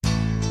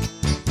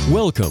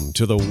Welcome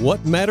to the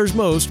What Matters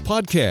Most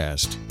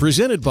podcast,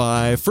 presented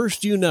by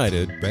First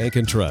United Bank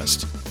and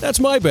Trust. That's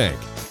my bank.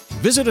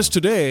 Visit us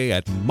today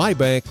at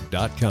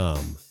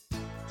mybank.com.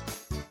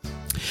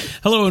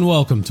 Hello and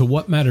welcome to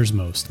What Matters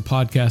Most, a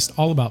podcast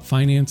all about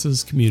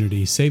finances,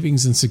 community,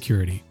 savings, and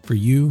security for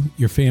you,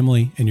 your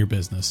family, and your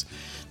business.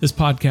 This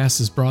podcast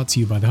is brought to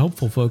you by the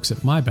helpful folks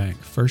at my bank,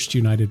 First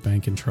United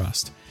Bank and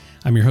Trust.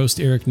 I'm your host,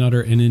 Eric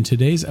Nutter, and in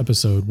today's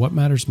episode, What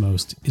Matters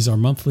Most is our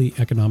monthly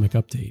economic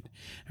update.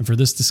 And for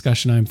this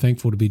discussion, I'm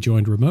thankful to be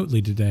joined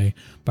remotely today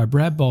by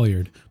Brad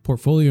Bolliard,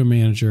 Portfolio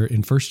Manager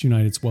in First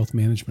United's Wealth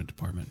Management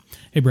Department.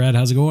 Hey, Brad,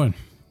 how's it going?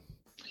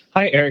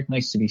 Hi, Eric.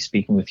 Nice to be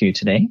speaking with you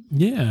today.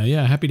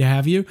 Yeah. Happy to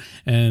have you.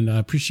 And I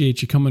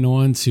appreciate you coming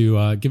on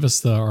to give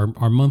us our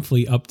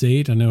monthly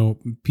update. I know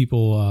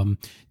people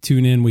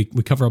tune in. We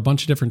cover a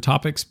bunch of different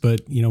topics,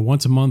 but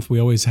once a month we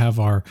always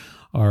have our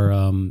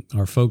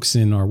folks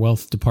in our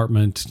wealth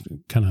department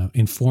kind of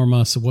inform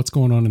us of what's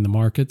going on in the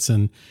markets.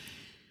 And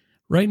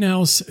right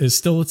now is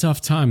still a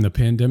tough time. The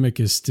pandemic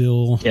is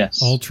still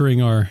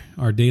altering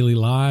our daily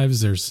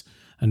lives. There's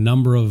a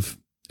number of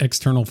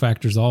external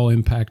factors all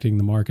impacting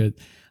the market.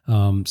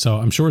 So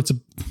I'm sure it's a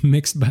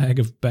mixed bag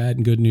of bad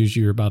and good news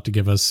you're about to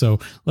give us. So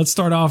let's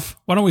start off.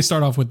 Why don't we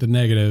start off with the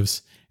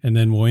negatives and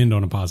then we'll end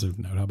on a positive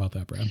note. How about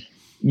that, Brad?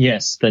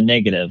 Yes, the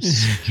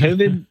negatives.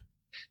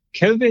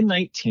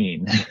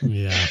 COVID-19.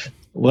 Yeah.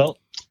 Well,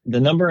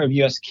 the number of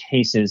U.S.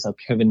 cases of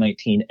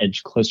COVID-19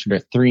 edged closer to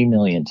 3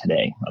 million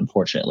today,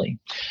 unfortunately.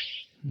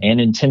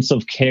 And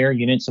intensive care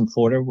units in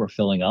Florida were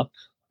filling up.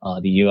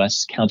 The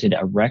U.S. counted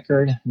a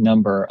record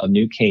number of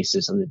new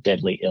cases of the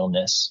deadly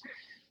illness.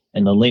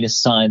 And the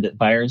latest sign that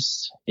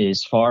virus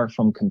is far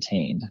from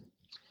contained.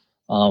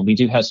 We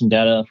do have some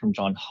data from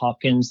Johns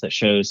Hopkins that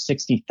shows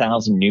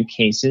 60,000 new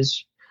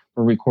cases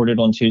were recorded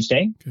on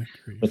Tuesday,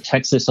 with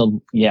Texas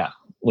alone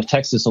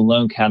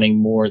counting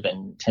more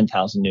than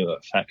 10,000 new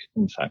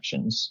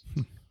infections.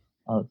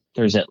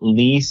 There's at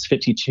least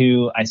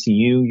 52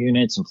 ICU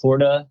units in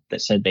Florida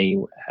that said they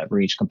have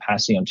reached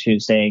capacity on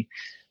Tuesday,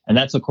 and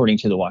that's according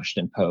to the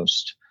Washington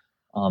Post.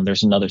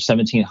 There's another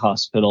 17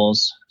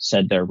 hospitals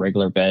said their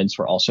regular beds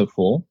were also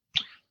full.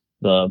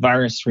 The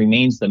virus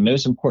remains the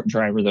most important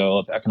driver, though,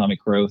 of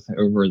economic growth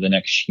over the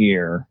next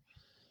year.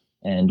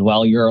 And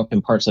while Europe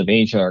and parts of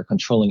Asia are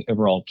controlling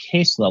overall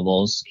case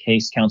levels,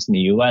 case counts in the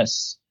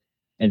U.S.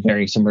 and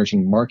various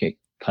emerging market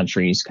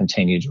countries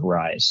continue to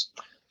rise.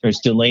 There's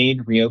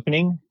delayed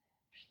reopening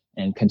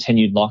and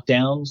continued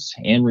lockdowns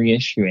and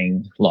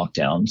reissuing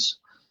lockdowns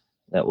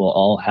that will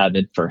all have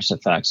adverse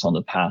effects on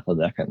the path of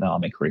the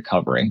economic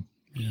recovery.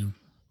 Yeah.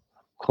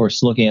 Of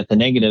course, looking at the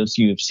negatives,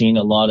 you've seen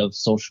a lot of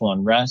social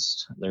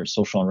unrest. There's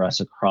social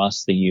unrest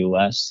across the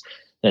U.S.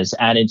 that has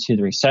added to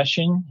the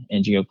recession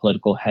and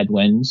geopolitical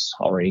headwinds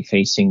already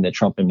facing the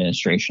Trump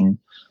administration.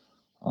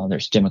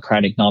 There's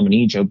Democratic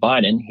nominee Joe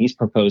Biden. He's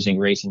proposing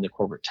raising the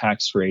corporate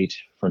tax rate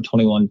from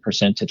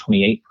 21% to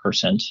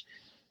 28%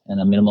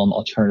 and a minimum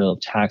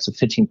alternative tax of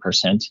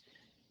 15%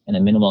 and a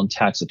minimum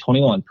tax of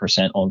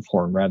 21% on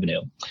foreign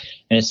revenue.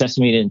 And it's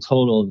estimated in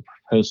total the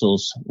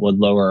proposals would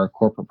lower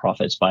corporate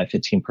profits by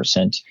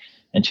 15%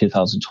 in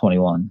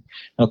 2021.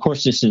 Now, of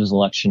course, this is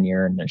election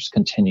year, and there's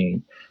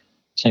continued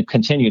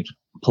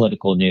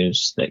political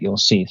news that you'll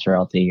see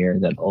throughout the year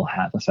that will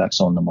have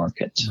effects on the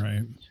market.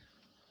 Right.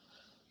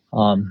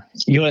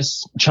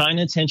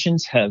 U.S.-China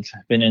tensions have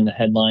been in the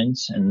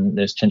headlines, and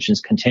those tensions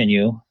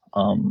continue.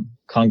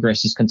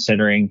 Congress is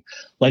considering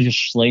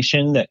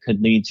legislation that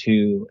could lead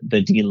to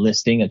the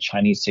delisting of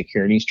Chinese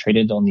securities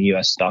traded on the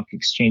U.S. stock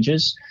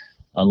exchanges,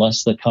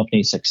 unless the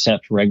companies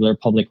accept regular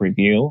public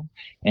review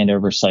and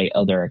oversight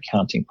of their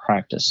accounting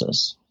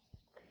practices.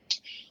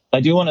 I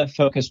do want to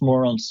focus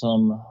more on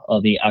some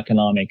of the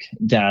economic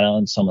data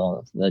and some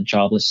of the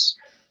jobless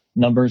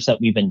numbers that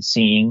we've been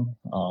seeing.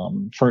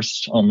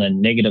 First, on the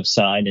negative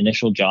side,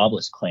 initial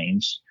jobless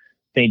claims.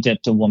 They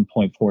dipped to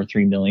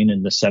 1.43 million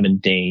in the 7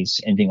 days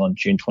ending on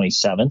June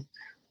 27th.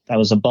 That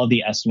was above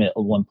the estimate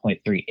of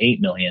 1.38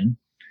 million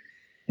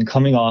and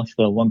coming off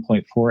the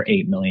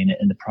 1.48 million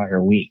in the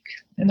prior week.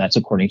 And that's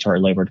according to our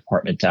Labor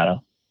Department data.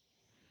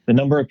 The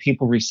number of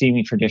people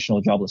receiving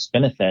traditional jobless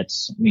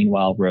benefits,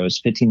 meanwhile, rose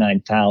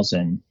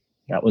 59,000.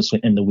 That was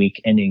in the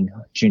week ending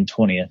June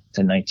 20th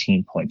to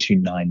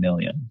 19.29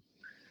 million.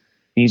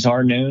 These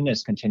are known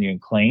as continuing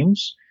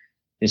claims.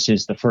 This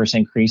is the first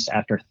increase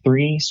after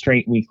 3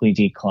 straight weekly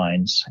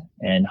declines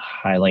and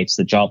highlights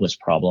the jobless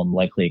problem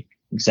likely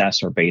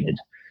exacerbated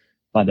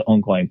by the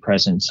ongoing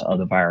presence of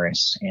the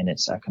virus and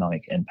its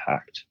economic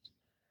impact.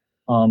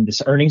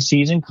 This earnings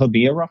season could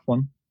be a rough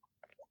one.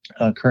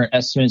 Current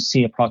estimates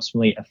see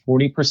approximately a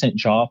 40%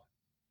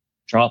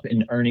 drop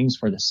in earnings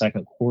for the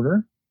second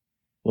quarter,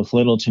 with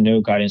little to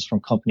no guidance from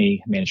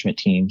company management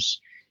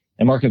teams,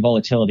 and market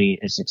volatility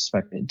is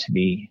expected to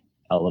be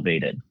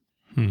elevated.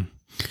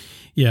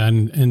 Yeah,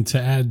 and to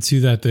add to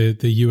that,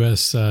 the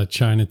U.S.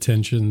 China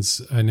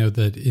tensions. I know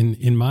that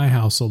in my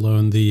house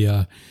alone,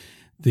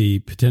 the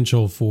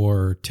potential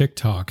for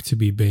TikTok to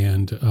be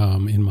banned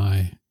in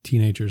my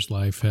teenager's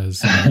life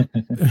has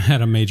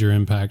had a major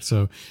impact.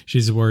 So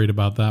she's worried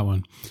about that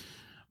one.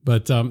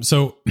 But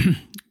so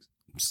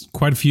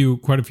quite a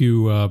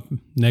few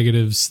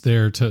negatives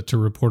there to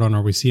report on.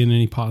 Are we seeing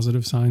any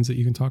positive signs that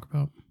you can talk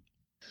about?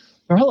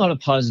 There are a lot of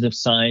positive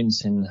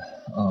signs, and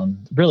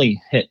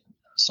really hit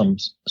some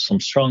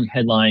strong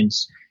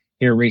headlines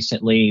here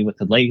recently with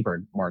the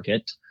labor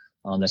market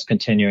that's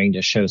continuing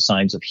to show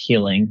signs of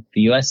healing.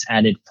 The U.S.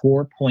 added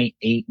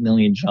 4.8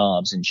 million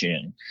jobs in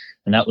June,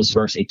 and that was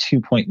versus a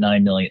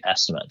 2.9 million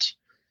estimate.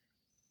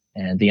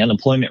 And the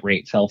unemployment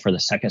rate fell for the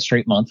second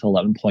straight month,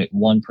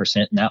 11.1%,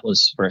 and that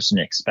was versus an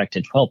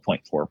expected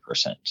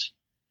 12.4%.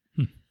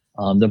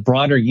 The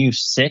broader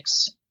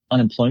U6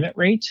 unemployment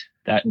rate,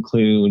 that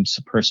includes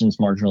persons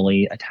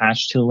marginally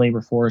attached to the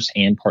labor force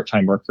and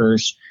part-time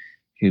workers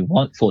who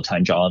want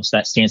full-time jobs,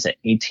 that stands at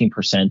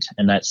 18%,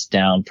 and that's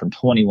down from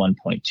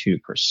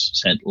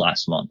 21.2%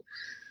 last month.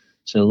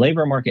 So the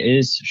labor market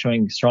is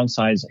showing strong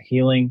signs of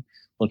healing,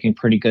 looking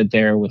pretty good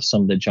there with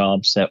some of the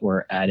jobs that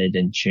were added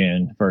in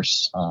June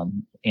versus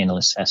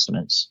analyst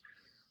estimates.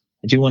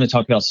 I do want to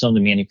talk about some of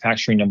the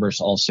manufacturing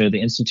numbers also.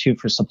 The Institute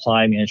for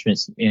Supply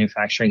Management's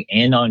Manufacturing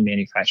and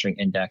Non-Manufacturing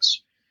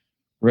Index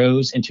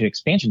rose into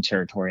expansion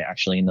territory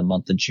actually in the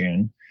month of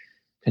June,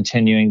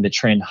 continuing the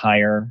trend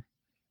higher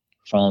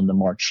from the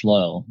March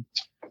low.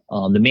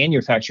 The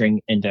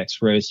manufacturing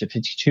index rose to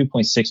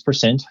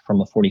 52.6%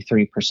 from a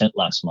 43%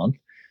 last month.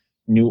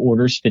 New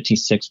orders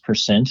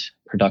 56%,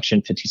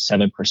 production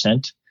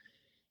 57%,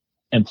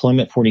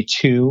 employment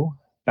 42%,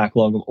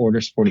 backlog of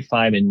orders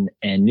 45,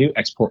 and new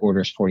export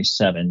orders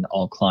 47,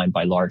 all climbed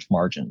by large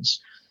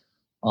margins.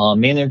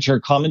 Manager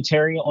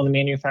commentary on the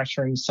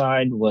manufacturing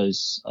side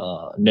was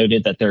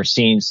noted that they're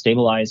seeing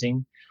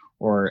stabilizing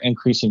or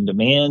increasing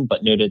demand,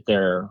 but noted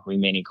they're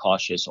remaining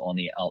cautious on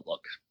the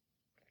outlook.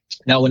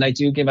 Now, when I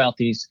do give out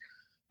these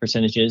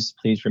percentages,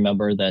 please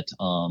remember that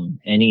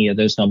any of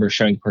those numbers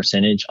showing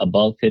percentage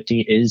above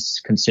 50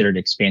 is considered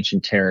expansion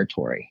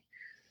territory.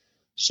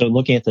 So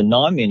looking at the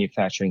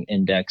non-manufacturing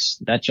index,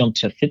 that jumped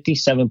to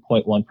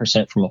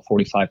 57.1% from a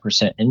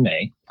 45% in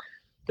May,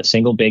 the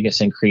single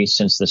biggest increase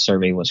since the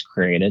survey was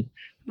created.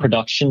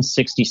 Production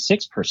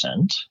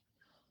 66%,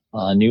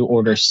 new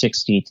orders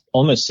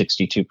almost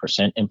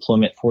 62%,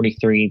 employment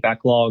 43%,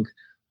 backlog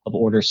of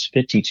orders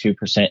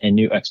 52%, and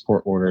new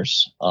export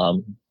orders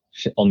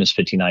almost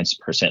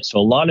 59%. So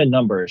a lot of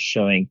numbers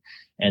showing,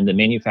 and the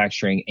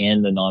manufacturing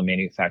and the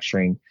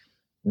non-manufacturing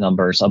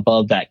numbers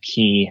above that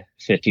key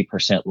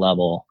 50%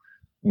 level,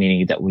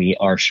 meaning that we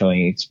are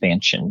showing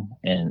expansion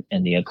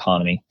in the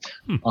economy.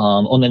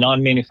 On the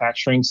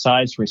non-manufacturing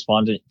side,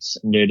 respondents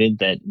noted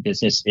that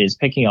business is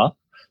picking up.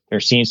 They're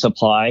seeing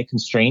supply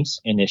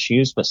constraints and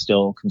issues, but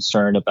still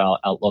concerned about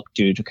outlook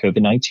due to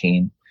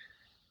COVID-19.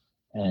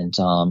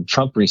 And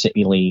Trump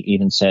recently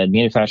even said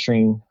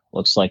manufacturing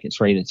looks like it's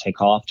ready to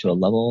take off to a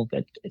level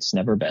that it's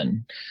never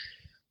been.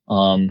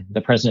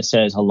 The president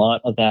says a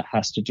lot of that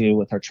has to do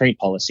with our trade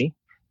policy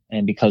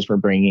and because we're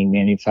bringing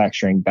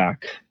manufacturing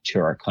back to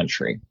our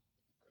country.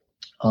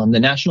 The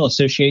National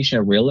Association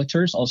of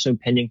Realtors, also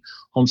pending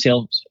home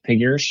sales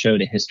figures,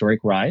 showed a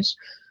historic rise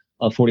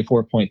of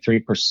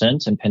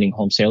 44.3% in pending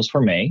home sales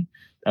for May.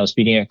 That was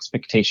beating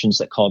expectations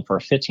that called for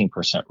a 15%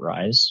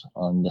 rise.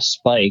 The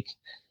spike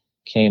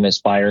came as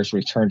buyers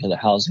returned to the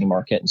housing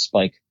market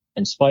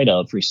in spite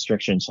of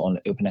restrictions on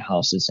open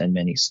houses in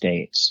many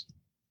states.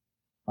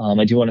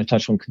 I do want to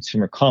touch on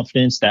consumer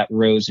confidence. That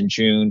rose in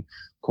June.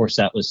 Of course,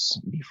 that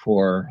was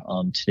before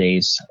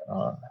today's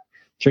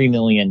 3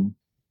 million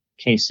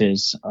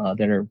cases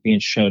that are being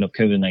shown of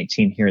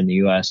COVID-19 here in the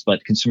U.S.,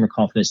 but consumer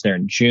confidence there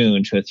in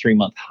June to a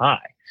 3-month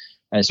high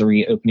as the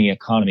reopening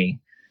economy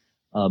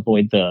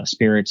buoyed the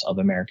spirits of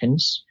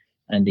Americans.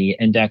 And the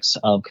index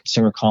of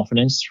consumer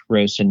confidence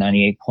rose to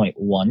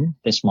 98.1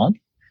 this month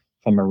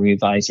from a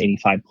revised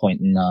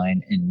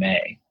 85.9 in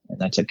May. And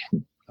that's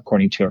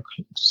according to our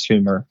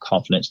Consumer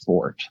Confidence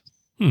Board.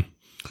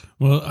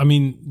 Well, I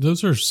mean,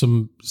 those are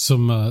some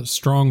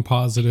strong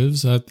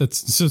positives. So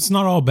it's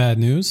not all bad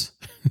news.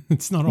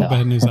 It's not all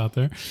bad news out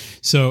there.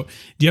 So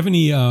do you have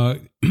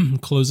any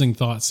closing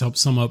thoughts to help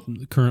sum up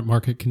the current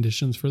market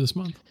conditions for this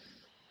month?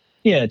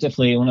 Yeah,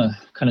 definitely. I want to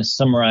kind of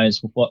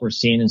summarize what we're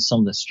seeing and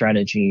some of the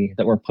strategy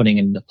that we're putting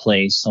into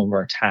place, some of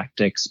our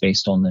tactics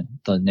based on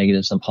the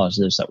negatives and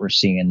positives that we're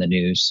seeing in the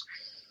news.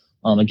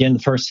 Again, the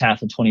first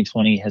half of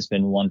 2020 has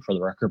been one for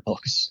the record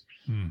books.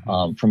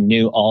 From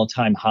new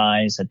all-time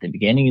highs at the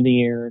beginning of the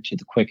year to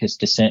the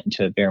quickest descent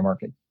into a bear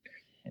market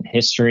in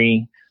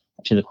history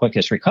to the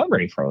quickest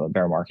recovery from a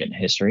bear market in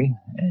history.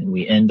 And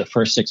we end the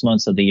first 6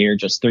 months of the year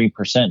just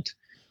 3%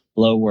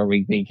 below where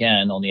we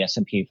began on the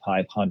S&P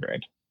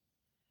 500.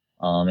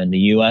 In the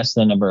U.S.,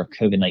 the number of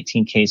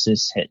COVID-19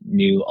 cases hit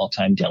new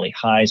all-time daily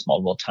highs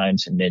multiple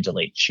times in mid to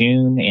late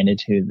June and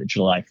into the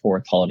July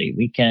 4th holiday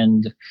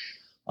weekend.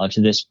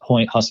 To this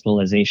point,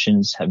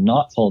 hospitalizations have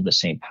not followed the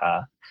same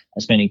path,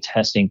 as many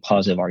testing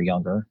positive are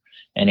younger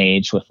and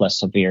age with less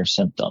severe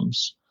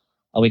symptoms.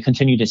 We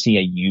continue to see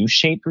a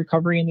U-shaped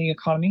recovery in the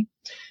economy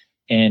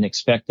and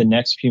expect the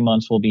next few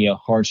months will be a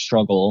hard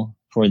struggle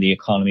for the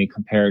economy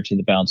compared to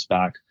the bounce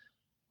back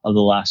of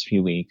the last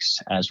few weeks,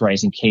 as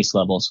rising case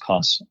levels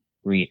cause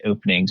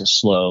reopening to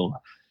slow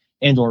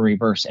and or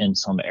reverse in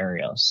some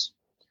areas.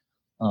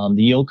 The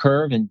yield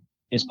curve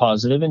is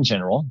positive in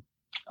general,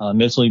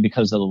 mostly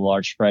because of the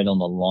large spread on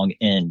the long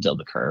end of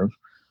the curve.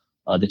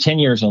 The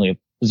 10-year is only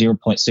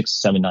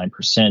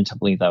 0.679%. I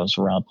believe that was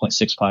around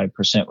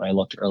 0.65% when I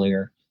looked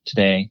earlier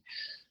today.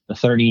 The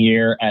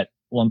 30-year at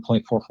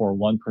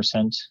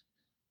 1.441%.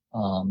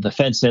 The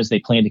Fed says they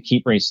plan to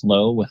keep rates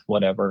low with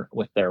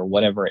their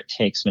whatever it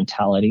takes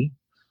mentality.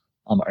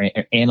 Our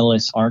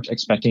analysts aren't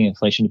expecting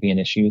inflation to be an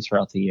issue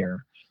throughout the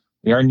year.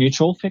 We are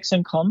neutral fixed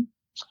income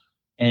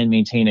and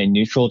maintain a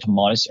neutral to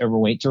modest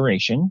overweight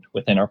duration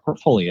within our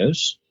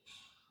portfolios.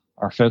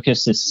 Our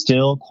focus is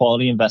still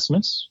quality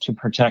investments to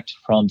protect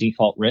from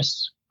default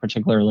risks,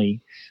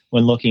 particularly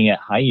when looking at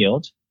high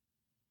yield.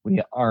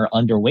 We are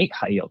underweight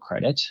high yield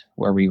credit,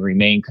 where we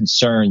remain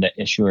concerned that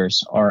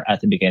issuers are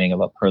at the beginning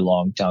of a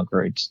prolonged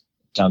downgrade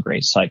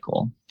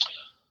cycle.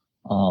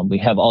 We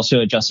have also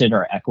adjusted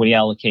our equity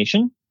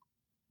allocation,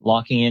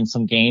 locking in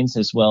some gains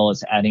as well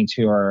as adding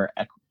to our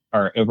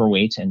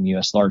overweight in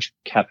U.S. large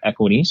cap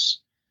equities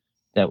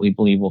that we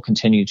believe will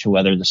continue to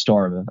weather the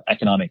storm of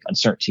economic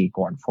uncertainty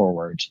going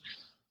forward.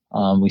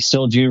 We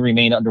still do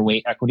remain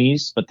underweight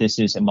equities, but this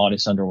is a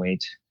modest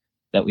underweight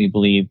that we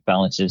believe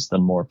balances the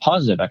more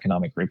positive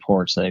economic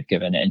reports that have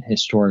given an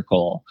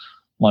historical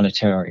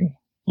monetary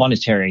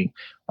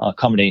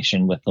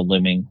accommodation with the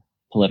looming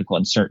political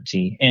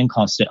uncertainty and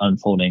constant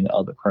unfolding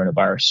of the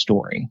coronavirus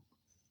story.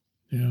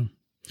 Yeah.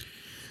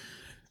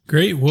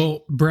 Great.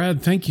 Well,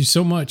 Brad, thank you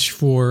so much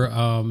for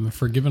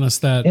giving us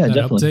that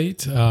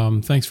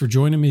update. Thanks for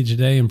joining me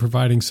today and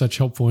providing such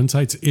helpful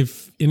insights.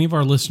 If any of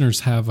our listeners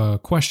have a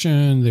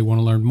question, they want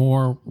to learn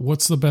more,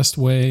 what's the best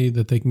way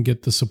that they can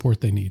get the support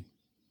they need?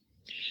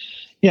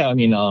 Yeah, I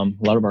mean, a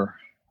lot of our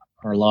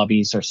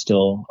lobbies are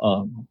still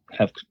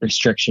have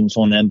restrictions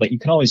on them, but you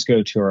can always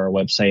go to our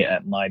website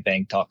at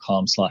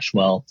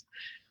mybank.com/wealth.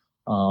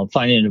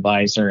 Find an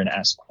advisor and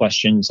ask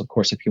questions. Of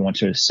course, if you want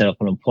to set up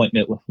an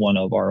appointment with one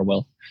of our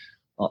wealth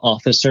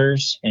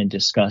officers and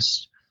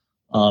discuss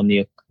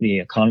the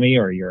economy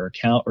or your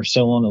account or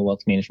so on the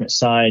wealth management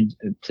side,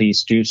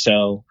 please do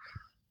so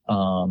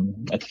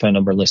at the phone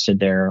number listed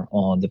there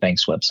on the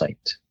bank's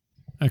website.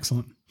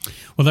 Excellent.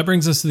 Well, that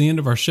brings us to the end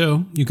of our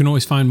show. You can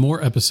always find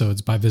more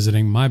episodes by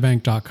visiting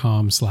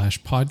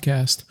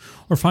mybank.com/podcast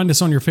or find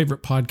us on your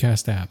favorite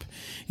podcast app.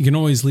 You can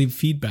always leave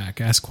feedback,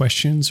 ask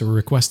questions, or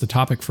request a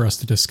topic for us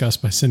to discuss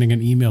by sending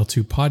an email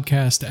to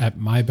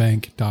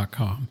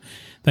podcast@mybank.com.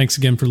 Thanks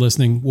again for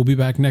listening. We'll be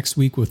back next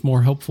week with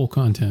more helpful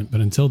content.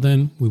 But until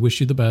then, we wish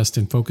you the best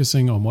in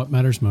focusing on what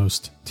matters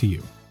most to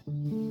you.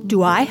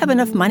 Do I have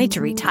enough money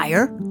to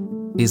retire?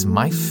 Is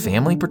my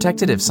family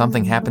protected if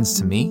something happens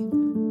to me?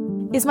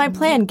 Is my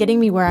plan getting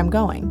me where I'm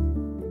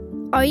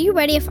going? Are you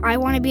ready if I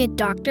want to be a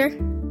doctor?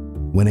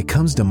 When it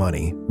comes to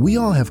money, we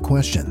all have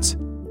questions.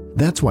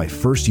 That's why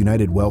First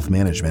United Wealth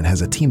Management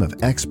has a team of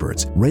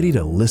experts ready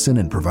to listen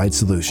and provide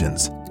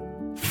solutions.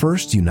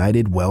 First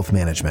United Wealth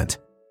Management.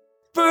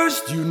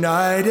 First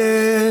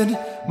United,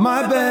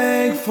 my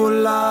bank for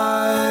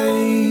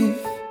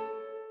life.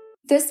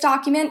 This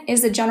document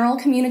is a general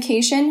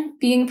communication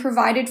being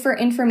provided for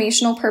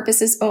informational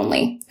purposes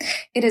only.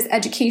 It is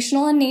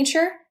educational in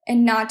nature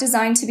and not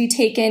designed to be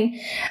taken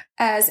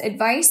as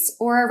advice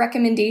or a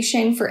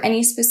recommendation for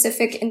any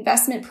specific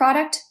investment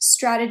product,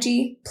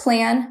 strategy,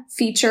 plan,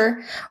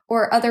 feature,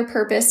 or other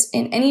purpose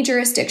in any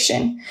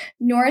jurisdiction,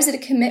 nor is it a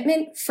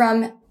commitment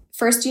from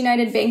First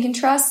United Bank and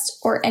Trust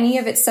or any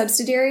of its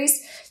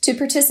subsidiaries to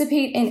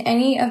participate in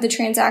any of the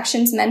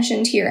transactions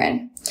mentioned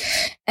herein.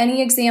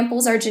 Any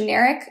examples are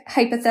generic,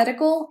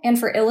 hypothetical, and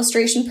for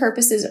illustration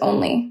purposes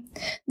only.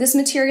 This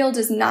material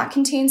does not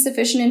contain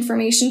sufficient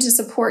information to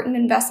support an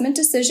investment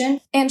decision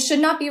and should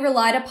not be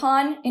relied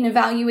upon in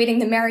evaluating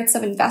the merits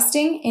of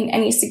investing in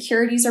any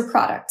securities or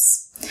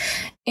products.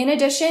 In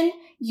addition,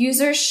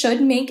 users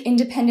should make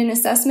independent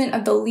assessment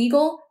of the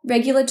legal,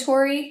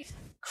 regulatory,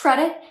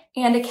 credit,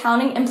 and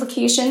accounting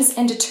implications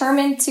and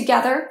determine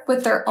together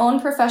with their own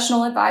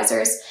professional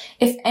advisors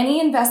if any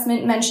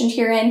investment mentioned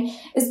herein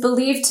is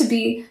believed to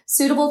be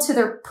suitable to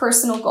their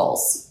personal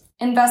goals.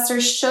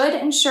 Investors should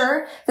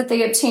ensure that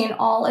they obtain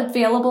all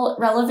available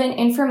relevant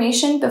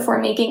information before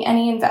making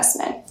any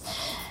investment.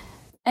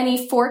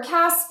 Any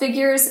forecasts,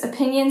 figures,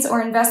 opinions,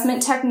 or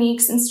investment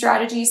techniques and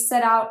strategies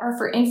set out are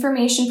for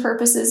information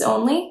purposes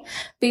only,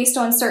 based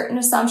on certain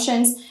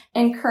assumptions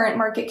and current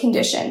market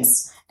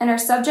conditions, and are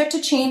subject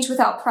to change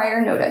without prior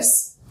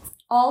notice.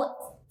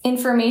 All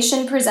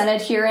information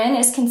presented herein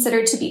is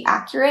considered to be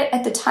accurate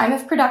at the time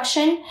of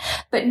production,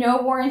 but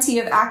no warranty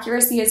of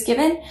accuracy is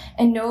given,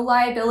 and no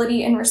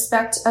liability in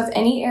respect of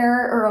any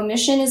error or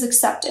omission is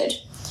accepted.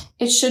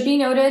 It should be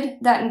noted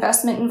that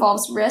investment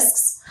involves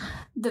risks.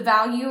 The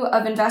value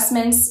of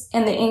investments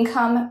and the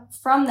income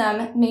from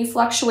them may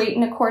fluctuate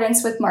in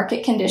accordance with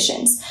market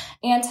conditions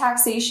and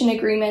taxation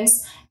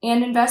agreements,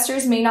 and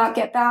investors may not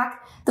get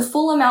back the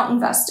full amount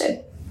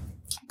invested.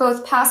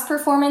 Both past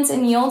performance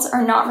and yields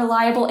are not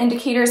reliable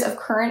indicators of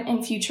current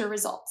and future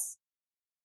results.